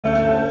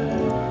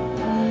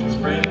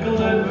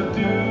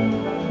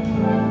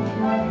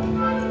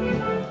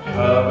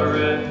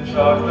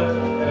chocolate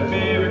and a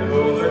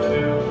miracle or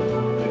two.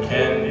 The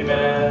Candy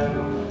Man.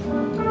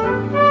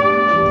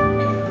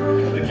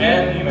 The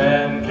Candy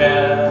Man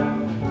can.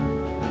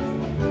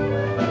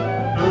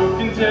 Who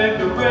can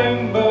take a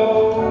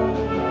rainbow,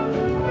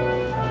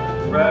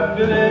 wrap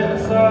it in a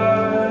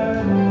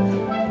sigh,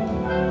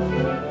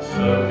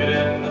 soak it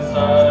in the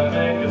sun,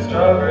 make a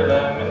strawberry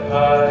lemon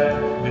pie?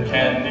 The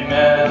Candy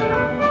Man.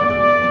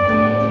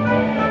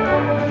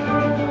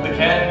 The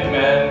Candy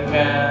Man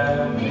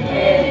can. The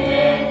Candy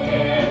Man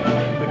can.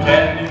 The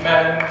Candy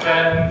Man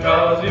can,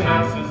 'cause he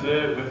mixes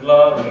it with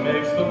love and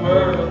makes the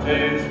world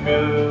taste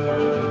good.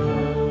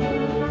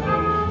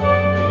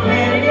 The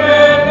Candy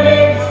Man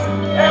makes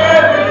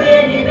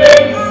everything he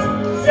bakes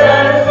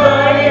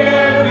satisfying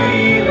and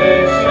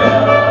delicious.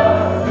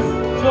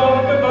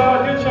 Talk about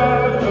your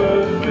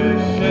childhood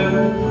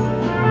wishes.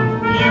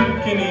 You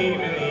can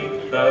even eat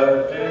the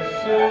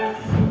dishes.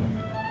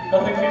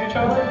 Nothing for you,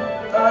 Charlie?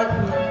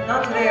 Not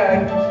today. I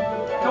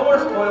don't want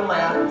to spoil my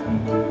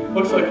appetite.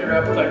 Looks like your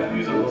appetite could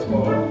use a little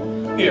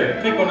spoil. Here,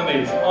 take one of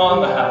these,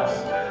 on the house.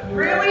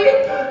 Really?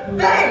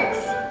 Thanks!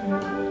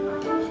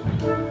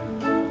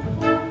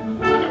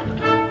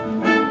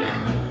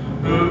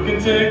 Who can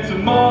take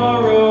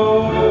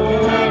tomorrow? Who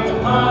can take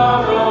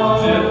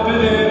tomorrow? Dip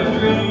it in a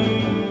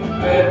dream.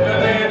 Dip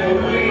it in a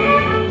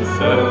dream.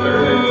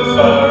 Separate the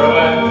sorrow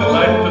and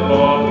collect the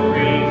ball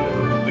green.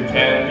 The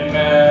Candy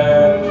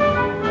Man.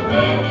 The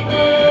Candy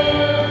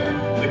Man.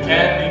 The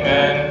Candy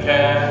Man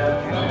can.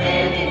 The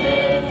Candy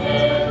Man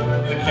can.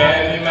 The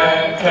Candy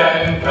Man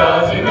can,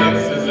 'cause he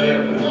mixes it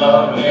with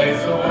love and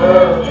makes the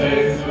world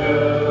taste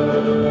good.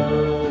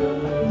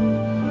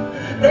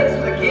 Thanks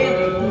for the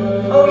candy.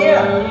 Oh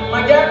yeah,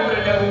 my dad would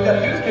have known we've got a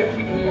newspaper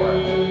we can borrow.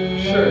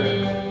 Sure,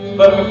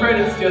 but I'm afraid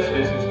it's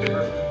yesterday's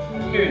newspaper.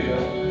 Here you go.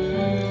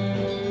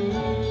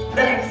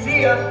 Thanks, see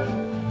ya.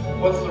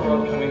 What's the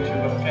world coming to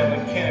when a family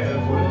can't even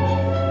afford a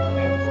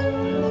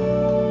newspaper?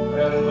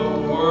 And the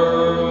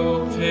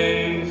world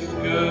tastes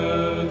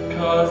good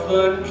 'cause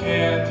the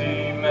Candy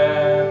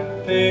Man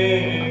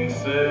thinks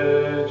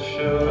it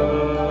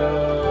should.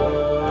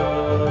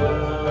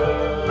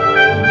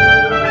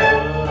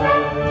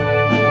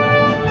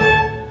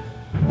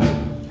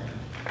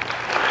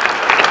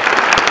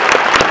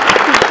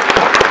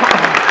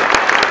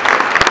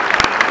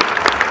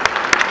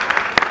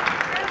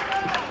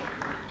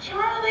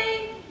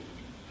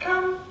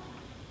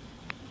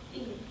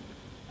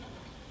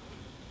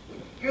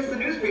 Here's the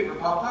newspaper,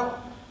 Papa.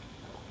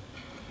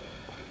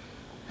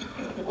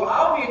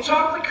 Wow, be a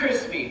chocolate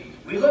crispy.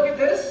 We look at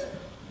this.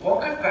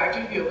 Wonka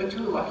factory be open to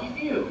a lucky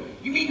few.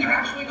 You mean they're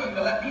actually going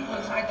to let people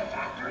inside the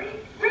factory?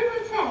 Read what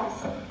it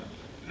says.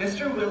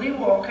 Mr. Willy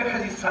Wonka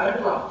has decided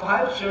to allow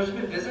 5 children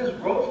to visit his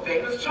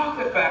world-famous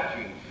chocolate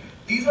factory.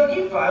 These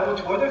lucky 5 will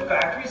tour their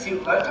factory and see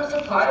a lifetime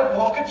supply of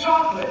Wonka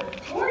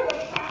chocolate. Tour the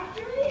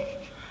factory?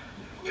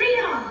 Read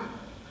on.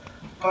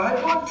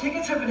 5 gold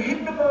tickets have been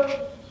hidden above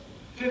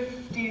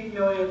 50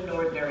 million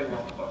ordinary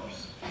Wonka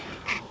bars.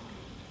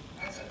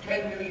 That's a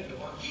 10 million to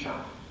 1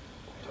 shot.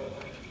 I don't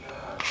like the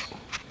odds.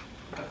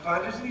 The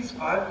finders of these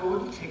 5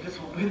 golden tickets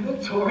will win the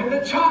tour in the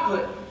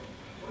chocolate.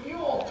 What are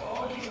you all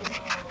talking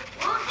about?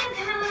 Wonka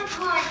Talent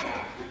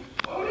Contest.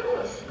 What is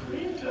a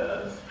screen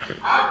test?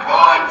 A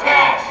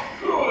contest!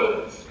 Who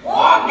is?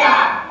 Wonka!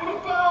 What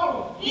about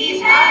him?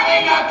 He's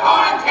having a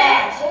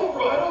contest!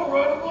 Alright,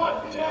 I'm not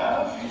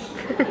deaf.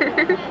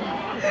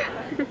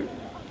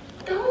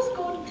 Those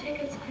golden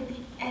tickets could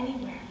be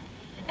anywhere.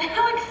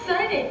 How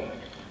exciting.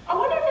 I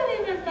wonder if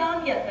they've been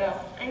found yet, though.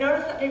 I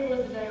noticed that paper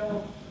was a day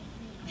old.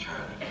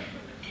 Charlie,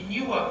 can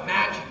you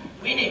imagine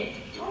winning?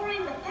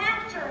 Touring the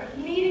factory,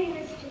 meeting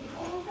Mr.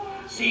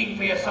 Wonka. Seeing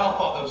for yourself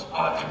all those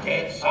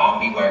undead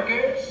zombie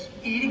workers?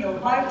 Eating a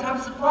lifetime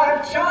supply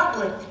of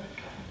chocolate.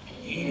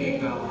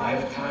 Eating a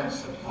lifetime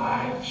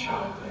supply of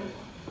chocolate.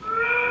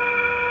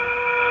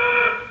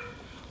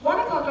 1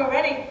 o'clock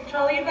already.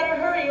 Charlie, you better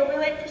hurry. You'll be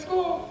late for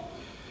school.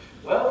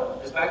 Well,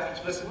 is back to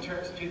the twists and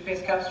turns and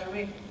toothpaste caps for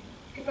me?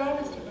 Goodbye,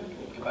 Mr.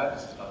 Bucket. Goodbye,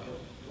 Mrs. Bucket.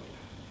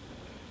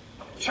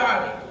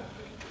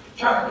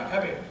 Charlie,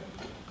 come here.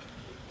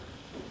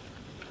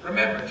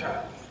 Remember,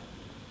 Charlie,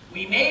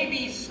 we may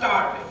be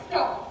starving.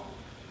 Stop.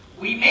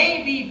 We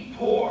may be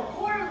poor.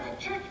 Poor the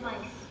church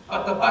mice.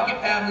 But the Bucket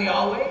family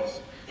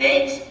always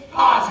thinks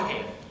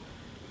positive.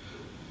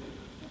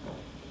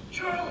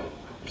 Charlie.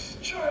 Psst,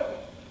 Charlie.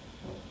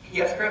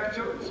 Yes, Grandpa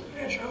George?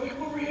 Yeah, Charlie,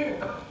 come over here.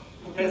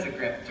 What is it,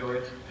 Grandpa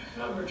George?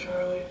 Remember,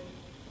 Charlie,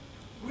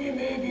 we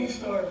may be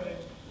starving.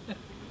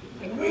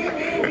 And we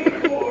may be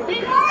poor.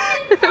 We've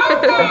already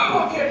found that.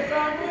 Bucket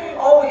family.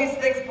 Always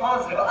thinks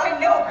positive. I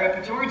know,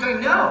 Grandpa George, I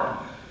know.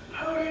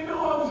 How do you know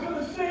I was going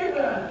to say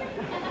that?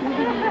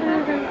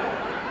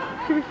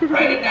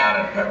 Write it down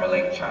in purple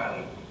ink,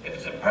 Charlie. If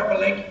it's in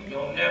purple ink,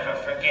 you'll never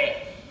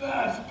forget.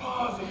 That's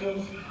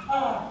positive.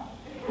 Ah.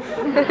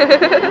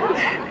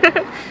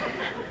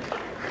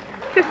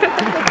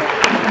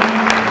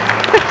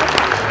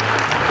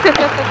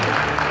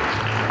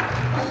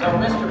 So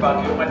Mr.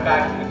 Bucket went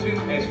back to the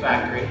toothpaste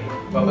factory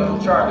while little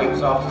Charlie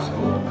was off to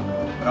school.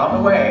 But on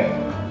the way,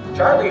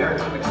 Charlie heard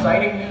some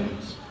exciting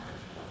news.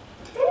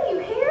 Didn't you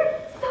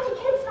hear? Some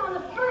kids found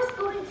the first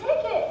golden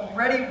ticket.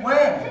 Already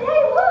when?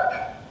 Today, look.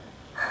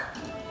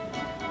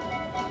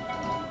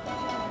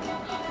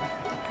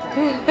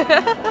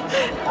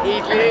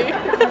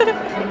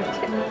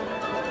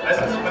 This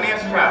is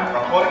Phineas Trapp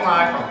reporting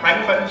live from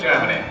Frankfurt,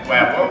 Germany,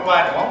 where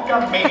worldwide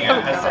Wonka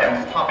mania has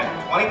sales topping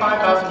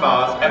 25,000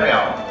 bars every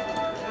hour.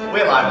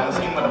 We're live on the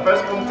scene where the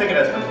first golden ticket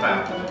has been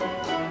found.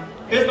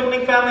 Here's the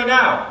winning family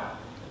now.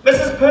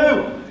 Mrs.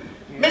 Pooh!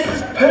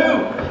 Mrs.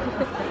 Pooh!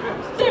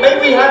 May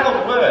we have a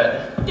word?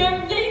 Der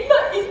Name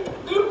ist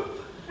Loop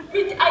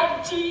mit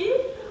ein G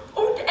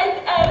und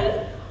ein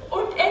L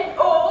und ein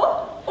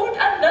O und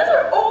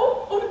another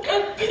O und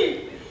ein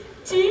P.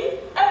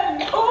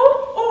 G-L-O-O-P.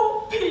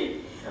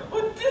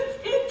 Und das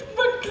ist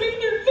mein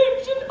kleines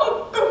Liebchen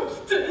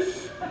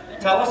Augustus.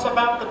 Tell us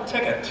about the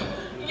ticket.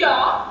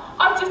 Ja,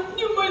 I just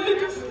knew my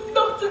little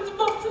nonsense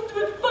mustn't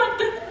would find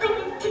that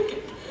golden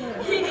ticket.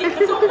 He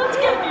eats so much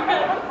candy,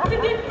 man,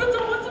 that it was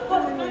almost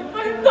impossible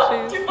for him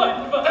not to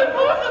find one.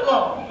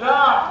 Impossible!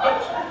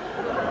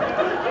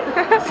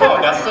 So,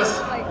 Augustus,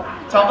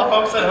 tell the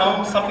folks at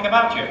home something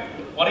about you.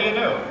 What do you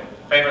do?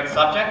 Favorite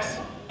subjects?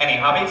 Any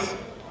hobbies?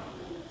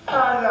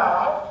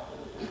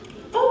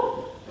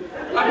 Food.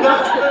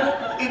 Augustus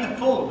eat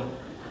food.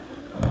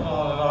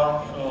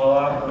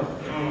 Food.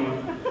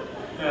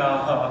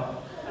 Yeah.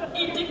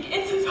 Eating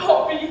is his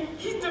hobby.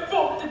 He's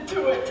devoted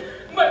to it.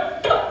 My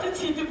God, is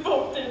he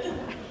devoted.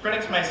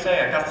 Critics may say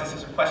Augustus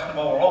is a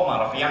questionable role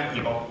model for young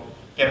people,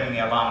 given the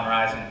alarming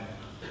rise in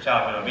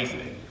childhood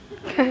obesity.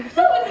 So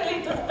is a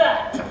little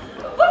fat.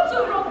 What's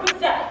so wrong with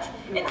that?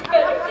 It's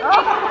better to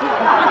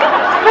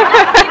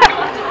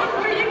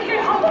eat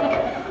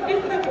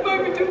Isn't it my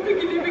little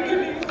piggly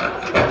wiggly?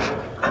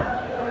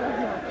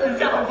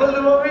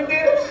 What we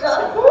did?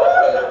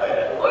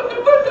 What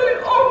I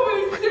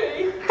always say?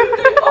 What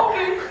I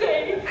always say?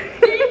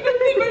 Say it with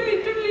me, my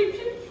little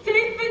liebchen. Say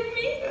it with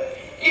me.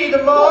 Eat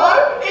more,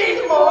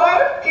 eat more,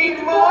 eat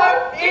more,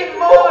 eat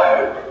more.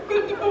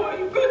 Good boy,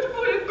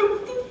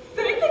 Augustus.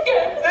 Say it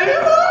again. Eat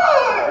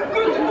more.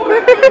 Good boy,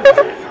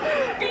 Augustus.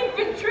 We've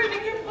been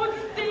training him for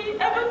this day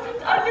ever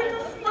since our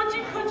little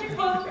smudgy pudgy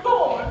was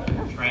born.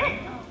 Training?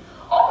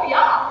 Oh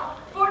yeah,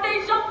 for they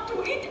jump to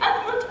eat as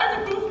much as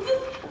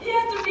Augustus, he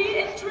has to be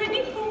in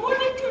training for more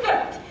than 2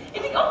 nights,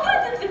 eating all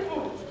kinds of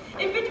foods.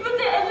 If it was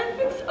the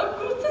Olympics,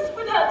 Augustus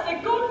would have the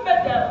gold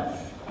medals.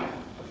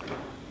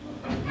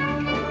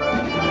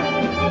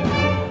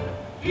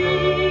 We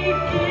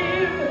give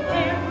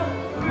him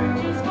fruit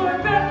juice for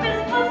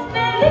breakfast, plus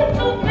melon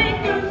toast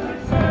makers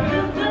with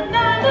cereals,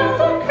 bananas,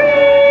 or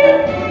cream.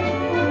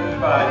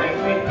 Fried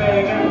eggs, meat,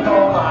 bacon,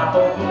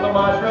 tomatoes, to the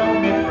mushroom,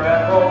 meat,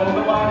 bread, roll, to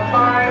the bun,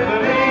 pies,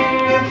 and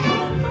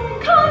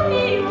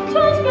Coffee,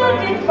 toast, bread,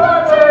 with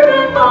butter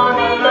and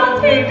marmalade,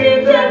 sweet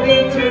beans and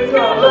meat treats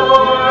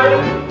galore.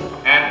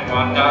 And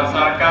what does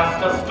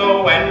Augustus do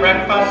when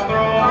breakfast through?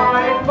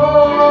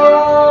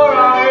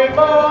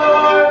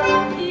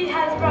 He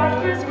has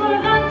bratwurst for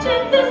lunch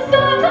and the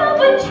soda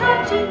with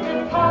truncheon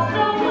and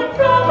pasta with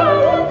rubber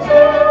and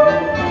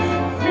soup.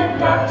 Send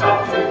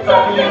laptops and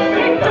something,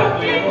 big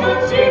duckling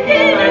with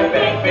chicken and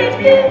baked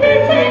biscuit,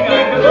 eating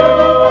and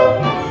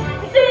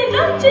glue. Say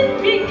lunch and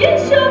begin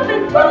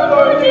shopping,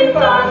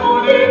 12:45,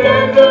 morning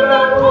and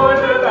around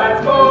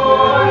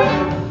 4:04.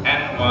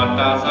 And what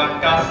does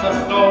Augustus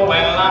do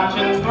when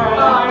luncheon's through?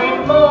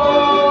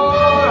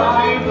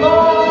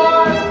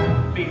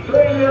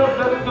 Between you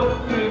and the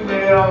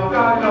female,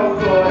 got no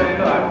good,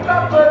 I've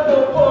got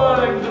little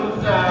pudding to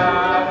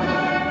snack.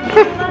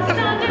 You must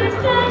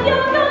understand,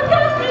 young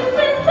Augustus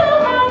is so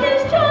hard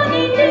as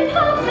Johnny can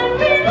house and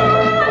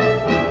relax.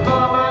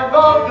 Mama,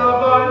 go to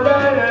my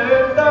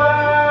lady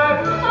back.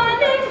 I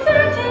make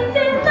certain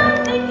there's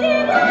nothing he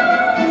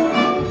likes.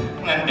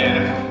 And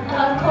dinner.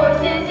 Of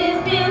course, it's his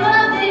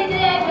beloved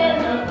day when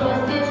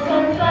Augustus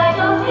comes right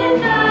off his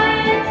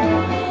diet.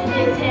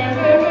 His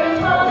hamburgers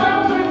follow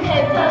with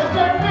heads up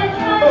the french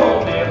fries.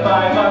 Only if I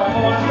got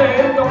 4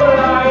 days of